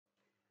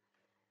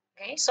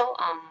Okay, so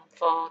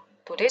for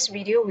today's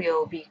video,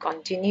 we'll be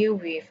continue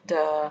with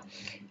the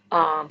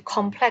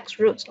complex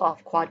roots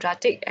of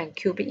quadratic and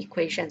cubic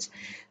equations.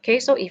 Okay,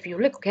 so if you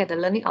look at the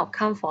learning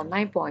outcome for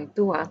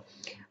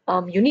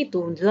 9.2, you need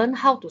to learn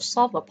how to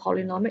solve a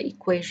polynomial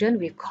equation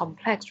with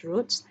complex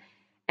roots.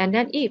 And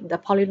then if the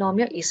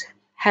polynomial is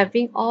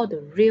having all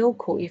the real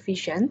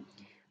coefficient,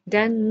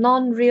 then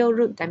non-real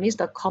root, that means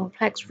the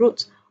complex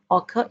roots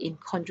occur in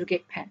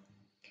conjugate pair.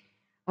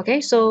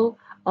 Okay, so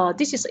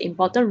this is an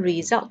important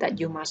result that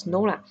you must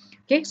know lah.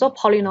 Okay, so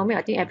polynomial,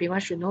 I think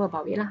everyone should know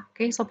about it lah.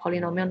 Okay, so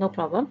polynomial, no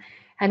problem.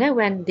 And then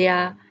when they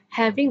are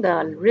having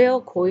the real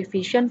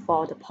coefficient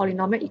for the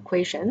polynomial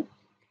equation,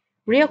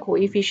 real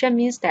coefficient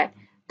means that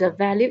the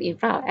value in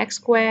front of x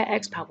squared,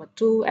 x power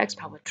 2, x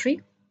power 3,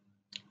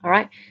 all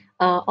right,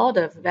 all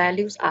the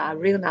values are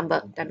real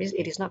number. That means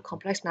it is not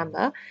complex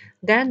number.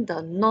 Then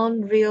the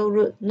non-real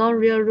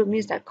root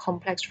means that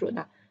complex root.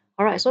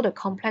 All right, so the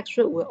complex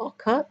root will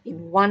occur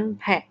in one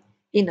pair,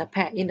 in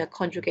the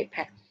conjugate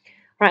pair.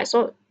 All right,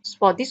 so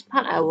for this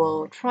part, I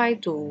will try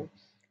to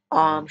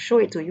show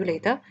it to you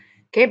later.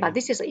 Okay, but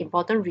this is an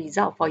important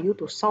result for you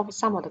to solve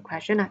some of the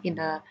question in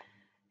the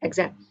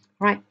exam.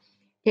 Right.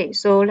 Okay,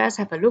 so let's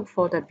have a look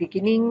for the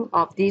beginning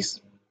of this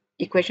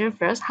equation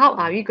first. How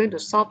are we going to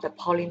solve the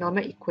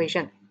polynomial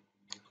equation?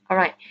 All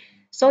right,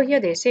 so here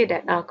they say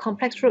that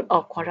complex root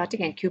of quadratic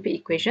and cubic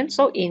equation.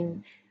 So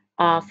in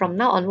from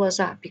now onwards,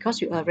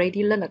 because you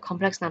already learned a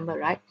complex number,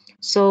 right?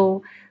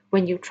 So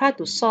when you try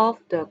to solve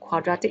the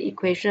quadratic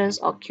equations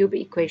or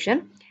cubic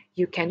equation,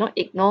 you cannot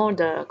ignore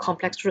the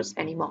complex roots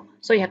anymore.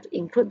 So you have to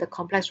include the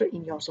complex root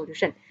in your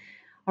solution.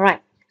 All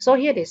right, so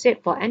here they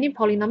said for any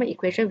polynomial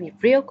equation with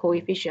real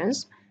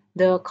coefficients,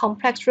 the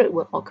complex root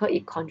will occur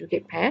in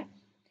conjugate pair.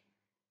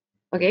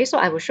 Okay, so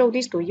I will show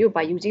this to you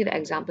by using the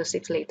example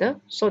 6 later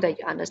so that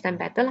you understand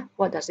better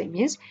what does it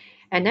mean.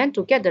 And then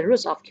to get the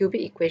roots of cubic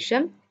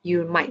equation,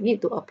 you might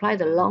need to apply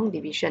the long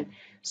division.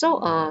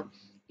 So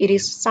it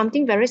is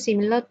something very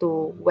similar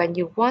to when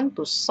you want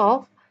to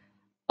solve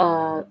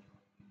a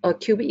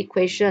cubic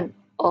equation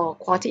or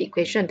quadratic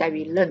equation that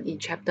we learned in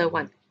chapter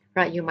 1.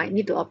 Right, you might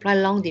need to apply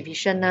long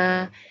division,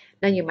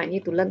 then you might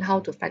need to learn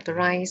how to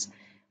factorize,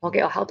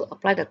 okay, or how to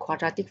apply the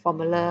quadratic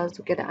formula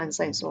to get the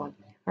answer and so on.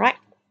 All right.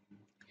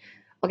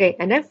 Okay,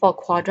 and then for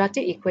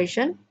quadratic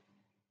equation,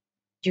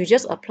 you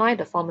just apply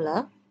the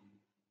formula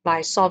by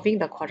solving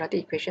the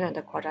quadratic equation and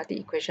the quadratic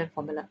equation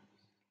formula,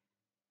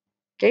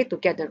 okay, to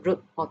get the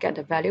root or get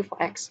the value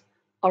for x.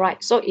 All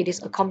right, so it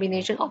is a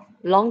combination of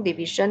long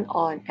division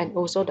and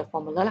also the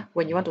formula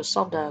when you want to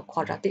solve the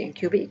quadratic and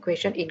cubic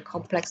equation in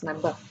complex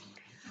number.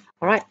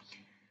 All right,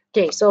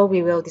 okay, so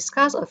we will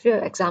discuss a few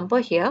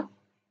examples here.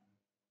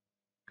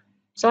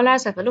 So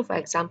let's have a look for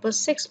example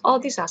 6. All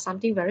these are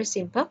something very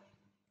simple.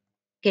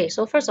 Okay,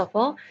 so first of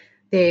all,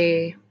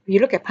 we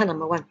look at part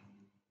number 1.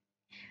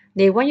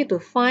 They want you to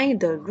find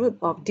the root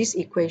of this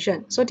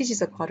equation. So this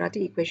is a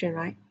quadratic equation,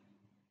 right?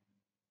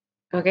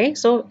 Okay,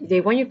 so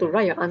they want you to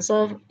write your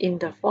answer in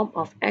the form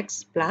of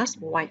x plus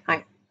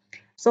yi.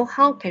 So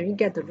how can we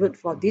get the root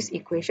for this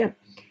equation?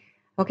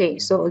 Okay,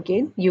 so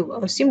again, you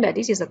assume that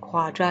this is a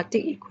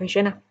quadratic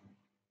equation.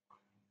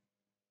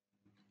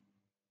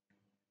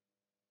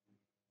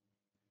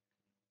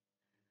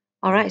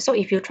 All right, so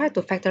if you try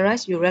to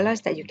factorize, you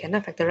realize that you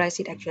cannot factorize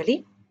it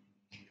actually.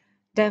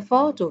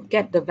 Therefore, to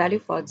get the value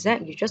for z,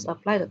 you just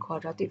apply the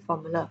quadratic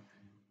formula,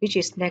 which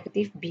is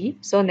negative b.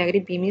 So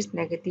negative b means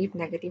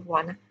negative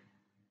 1.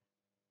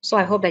 So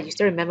I hope that you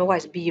still remember what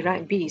is b,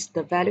 right? B is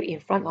the value in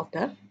front of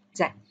the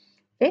z.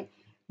 Okay,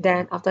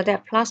 then after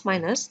that, plus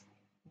minus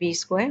b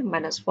squared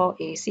minus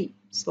 4ac.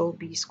 So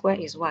b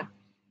squared is what?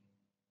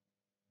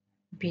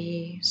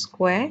 B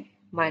squared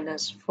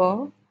minus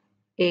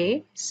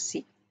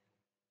 4ac.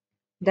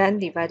 Then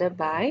divided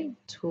by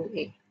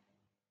 2a.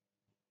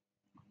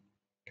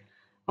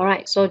 All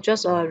right, so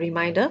just a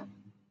reminder,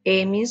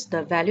 a means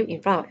the value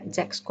in front of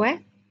z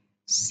squared.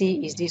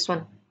 C is this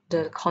one,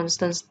 the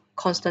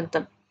constant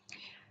term.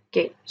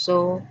 Okay,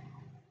 so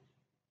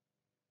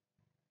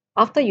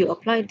after you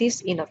apply this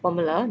in the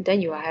formula,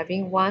 then you are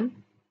having 1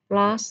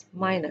 plus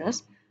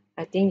minus,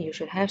 I think you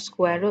should have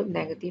square root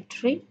negative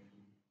 3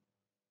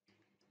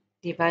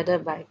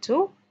 divided by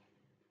 2.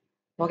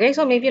 Okay,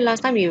 so maybe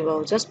last time you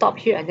will just stop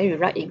here and then you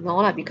write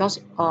ignore because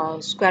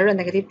square root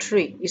negative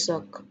 3 is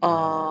a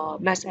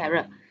math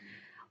error.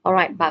 All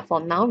right, but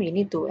for now, we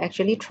need to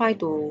actually try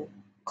to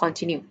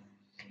continue.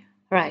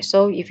 All right,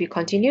 so if you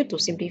continue to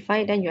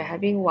simplify, then you're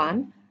having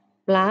 1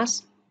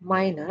 plus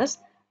minus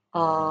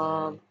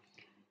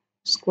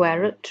square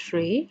root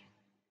 3,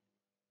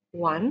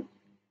 1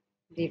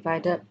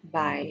 divided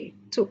by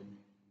 2.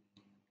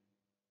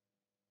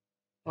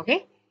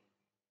 Okay,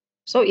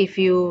 so if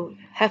you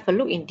have a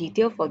look in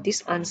detail for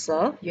this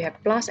answer, you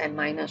have plus and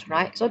minus,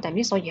 right? So that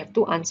means you have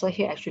two answers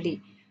here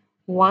actually.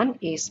 One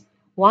is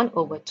 1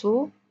 over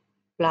 2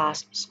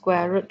 plus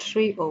square root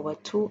 3 over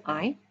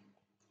 2i.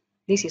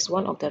 This is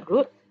one of the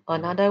root.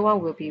 Another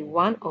one will be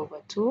 1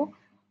 over 2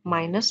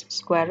 minus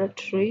square root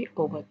 3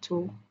 over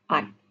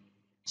 2i.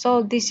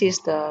 So this is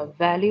the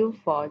value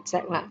for z.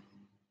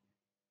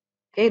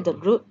 okay, the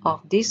root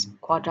of this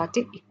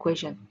quadratic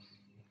equation.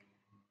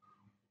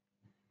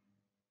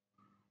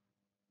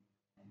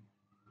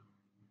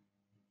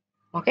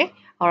 Okay,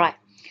 all right.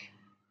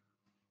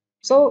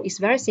 So it's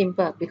very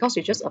simple because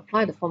you just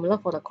apply the formula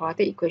for the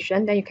quadratic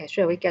equation, then you can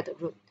straight away get the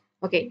root.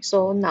 Okay,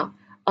 so now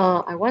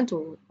I want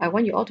you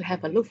all to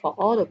have a look for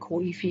all the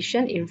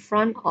coefficient in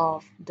front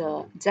of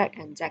the z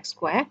and z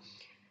square.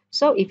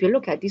 So if you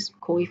look at this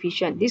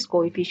coefficient is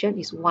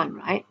 1,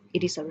 right?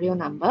 It is a real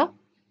number.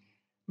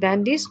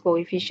 Then this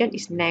coefficient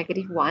is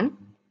 -1,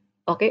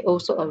 okay,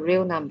 also a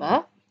real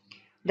number.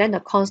 Then the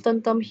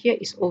constant term here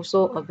is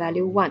also a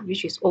value 1,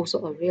 which is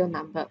also a real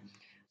number.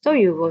 So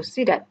you will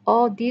see that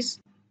all these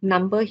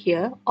number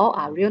here, all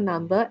are real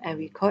number and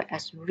we call it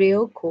as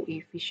real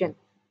coefficient.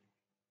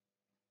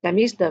 That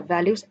means the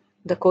values,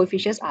 the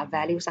coefficients are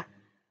values.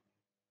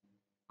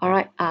 All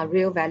right,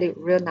 real value,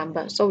 real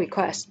number. So we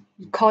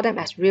call them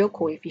as real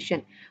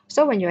coefficient.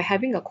 So when you're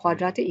having a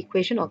quadratic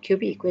equation or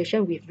cubic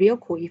equation with real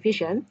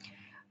coefficient,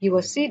 you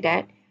will see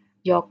that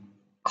your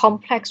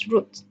complex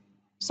roots.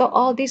 So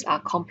all these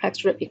are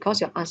complex root because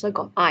your answer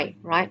got I,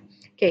 right?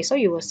 Okay, so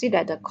you will see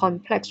that the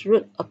complex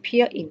root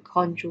appear in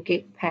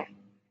conjugate pair.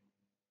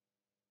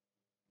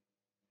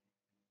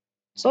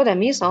 So that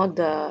means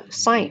the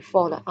sign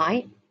for the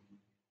I,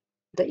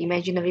 the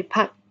imaginary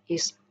part,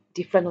 is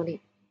different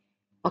only.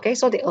 Okay,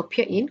 so they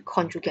appear in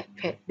conjugate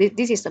pair.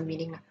 This is the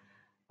meaning.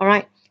 All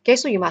right. Okay,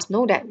 so you must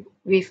know that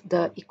with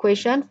the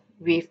equation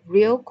with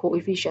real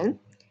coefficient,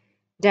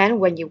 then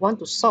when you want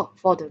to solve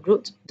for the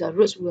roots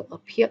will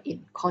appear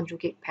in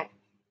conjugate pair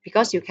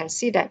because you can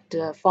see that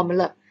the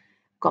formula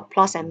got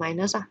plus and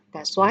minus.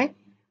 That's why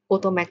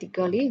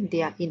automatically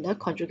they are in the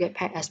conjugate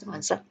pair as the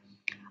answer.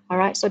 All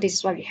right, so this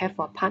is what we have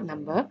for part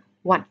number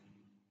 1.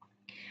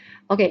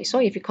 Okay, so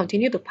if you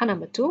continue to part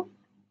number 2,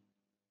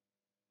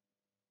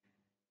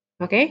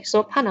 okay,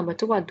 so part number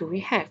 2, what do we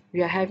have?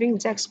 We are having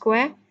z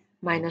squared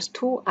minus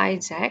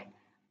 2iz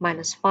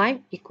minus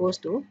 5 equals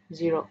to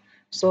 0.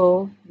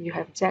 So you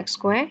have z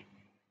squared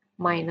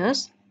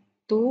minus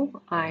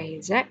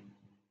 2iz,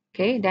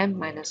 okay, then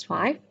minus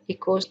 5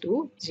 equals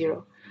to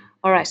 0.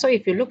 All right, so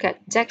if you look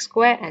at z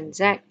squared and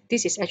z,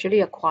 this is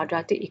actually a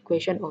quadratic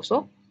equation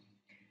also.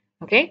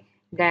 Okay,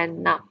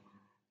 then now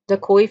the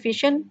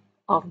coefficient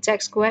of z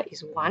squared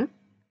is 1.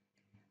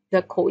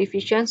 The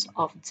coefficient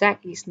of z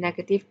is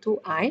negative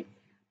 2i.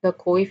 The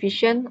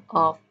coefficient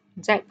of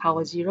z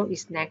power 0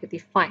 is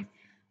negative 5.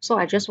 So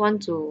I just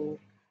want to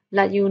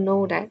let you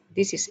know that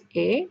this is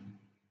A,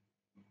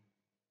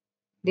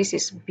 this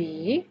is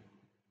B,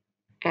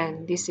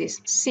 and this is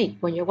C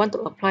when you want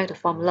to apply the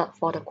formula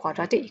for the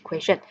quadratic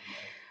equation.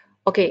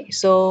 Okay,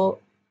 so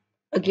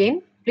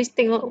again, please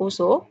take note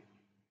also,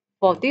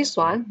 for this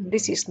one,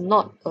 this is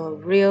not a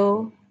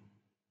real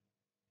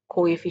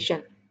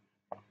coefficient.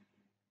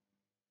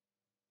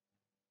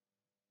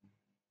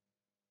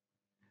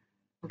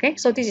 Okay,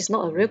 so this is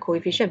not a real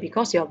coefficient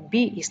because your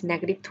B is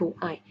negative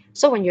 2i.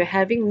 So when you're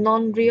having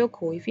non-real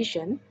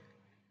coefficient,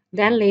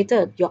 then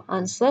later your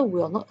answer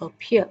will not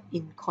appear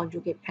in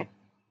conjugate pair.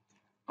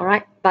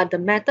 Alright, but the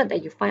method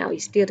that you find out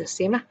is still the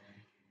same.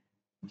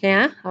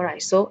 Okay,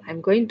 alright, so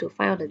I'm going to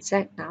find out the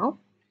z now.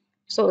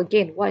 So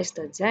again, what is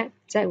the z?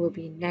 Z will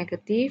be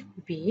negative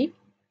B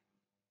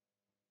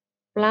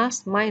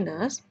plus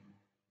minus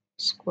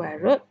square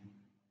root,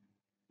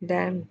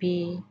 then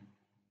B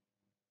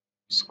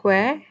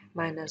square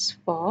minus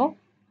 4AC,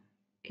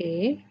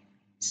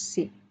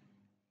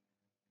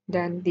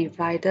 then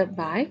divided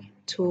by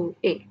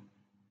 2A.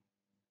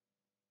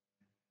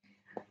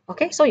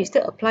 Okay, so you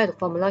still apply the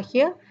formula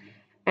here,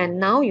 and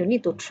now you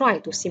need to try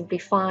to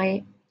simplify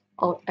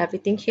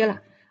everything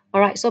here.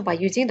 Alright, so by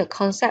using the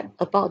concept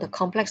about the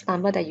complex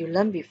number that you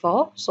learned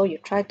before, so you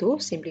try to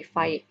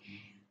simplify it.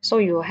 So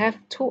you will have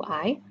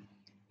 2i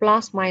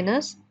plus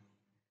minus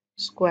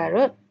square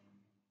root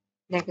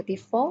negative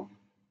 4.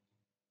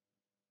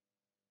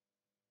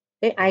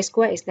 Then I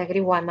squared is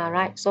negative 1,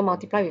 right? So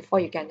multiply with 4,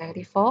 you get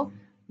negative 4.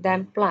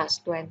 Then plus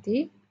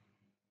 20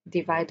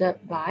 divided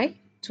by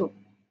 2.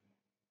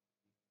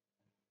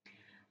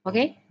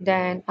 Okay,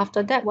 then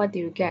after that, what do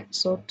you get?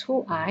 So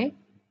 2i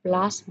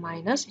plus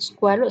minus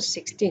square root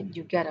 16,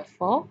 you get a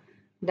 4,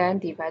 then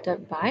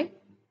divided by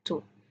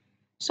 2.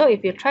 So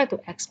if you try to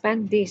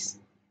expand this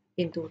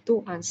into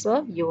 2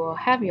 answer, you will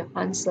have your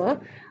answer,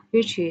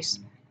 which is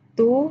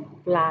 2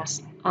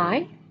 plus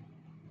I.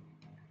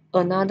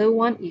 Another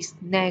one is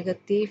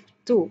negative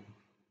 2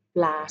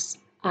 plus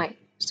I.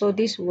 So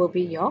this will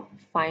be your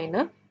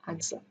final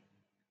answer.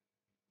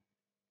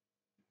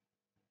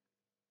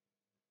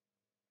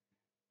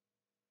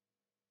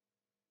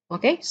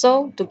 Okay,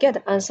 so to get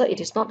the answer, it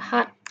is not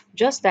hard,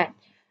 just that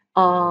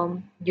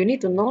you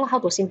need to know how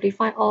to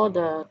simplify all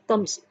the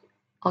terms,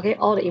 okay,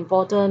 all the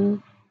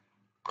important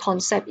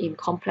concept in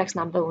complex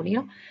number only.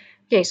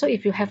 Okay, so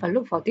if you have a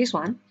look for this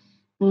one,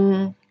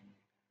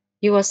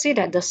 you will see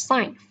that the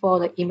sign for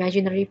the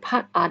imaginary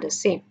part are the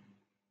same.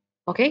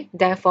 Okay,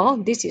 therefore,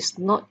 this is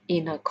not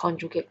in a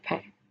conjugate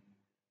pair.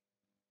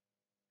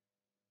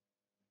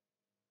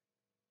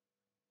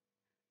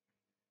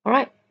 All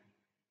right.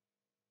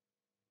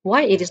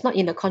 Why it is not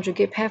in the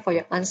conjugate pair for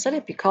your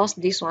answer? Because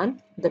this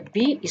one, the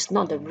b is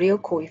not the real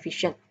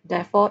coefficient.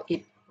 Therefore,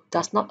 it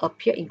does not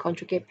appear in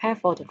conjugate pair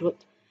for the root.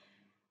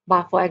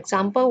 But for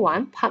example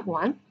 1, part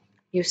 1,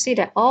 you see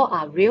that all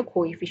are real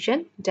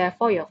coefficient.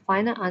 Therefore, your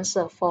final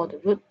answer for the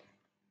root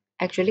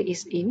actually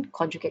is in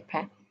conjugate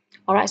pair.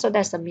 Alright, so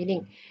that's the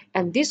meaning.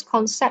 And this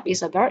concept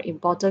is a very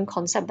important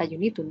concept that you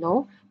need to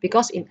know,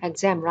 because in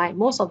exam, right,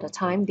 most of the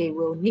time they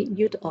will need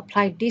you to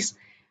apply this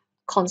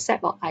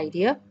concept or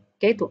idea,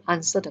 okay, to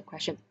answer the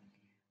question.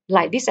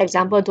 Like this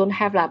example don't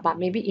have lah, but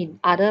maybe in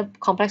other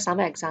complex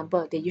number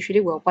example, they usually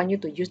will want you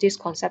to use this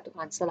concept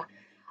to answer lah.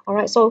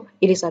 Alright, so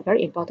it is a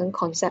very important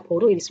concept,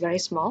 although it is very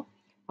small,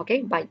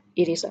 okay, but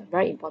it is a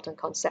very important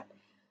concept.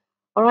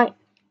 Alright,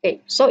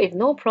 okay, so if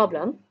no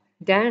problem,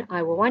 then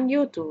I will want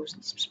you to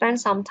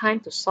spend some time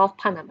to solve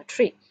part number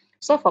 3.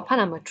 So for part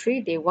number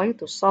 3, they want you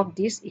to solve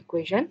this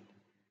equation.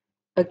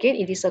 Again,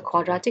 it is a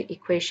quadratic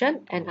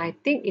equation, and I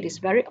think it is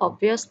very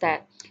obvious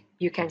that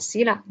you can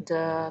see that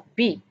the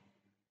b,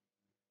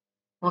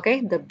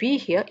 okay, the b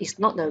here is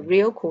not the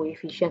real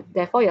coefficient.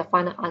 Therefore, your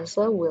final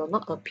answer will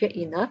not appear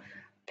in a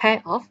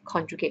pair of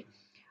conjugate.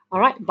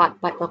 Alright, but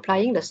by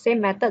applying the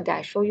same method that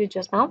I showed you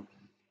just now,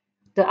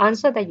 the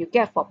answer that you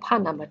get for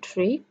part number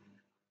 3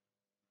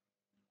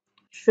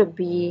 should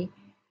be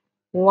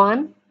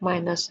 1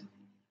 minus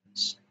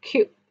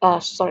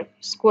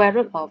square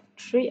root of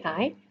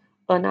 3i.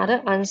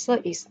 Another answer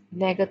is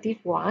negative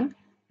 1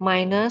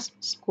 minus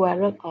square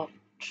root of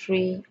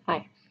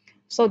 3i.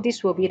 So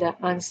this will be the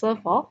answer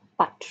for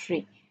part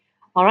 3.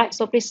 Alright,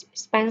 so please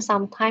spend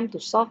some time to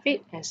solve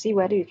it and see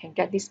whether you can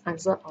get this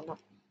answer or not.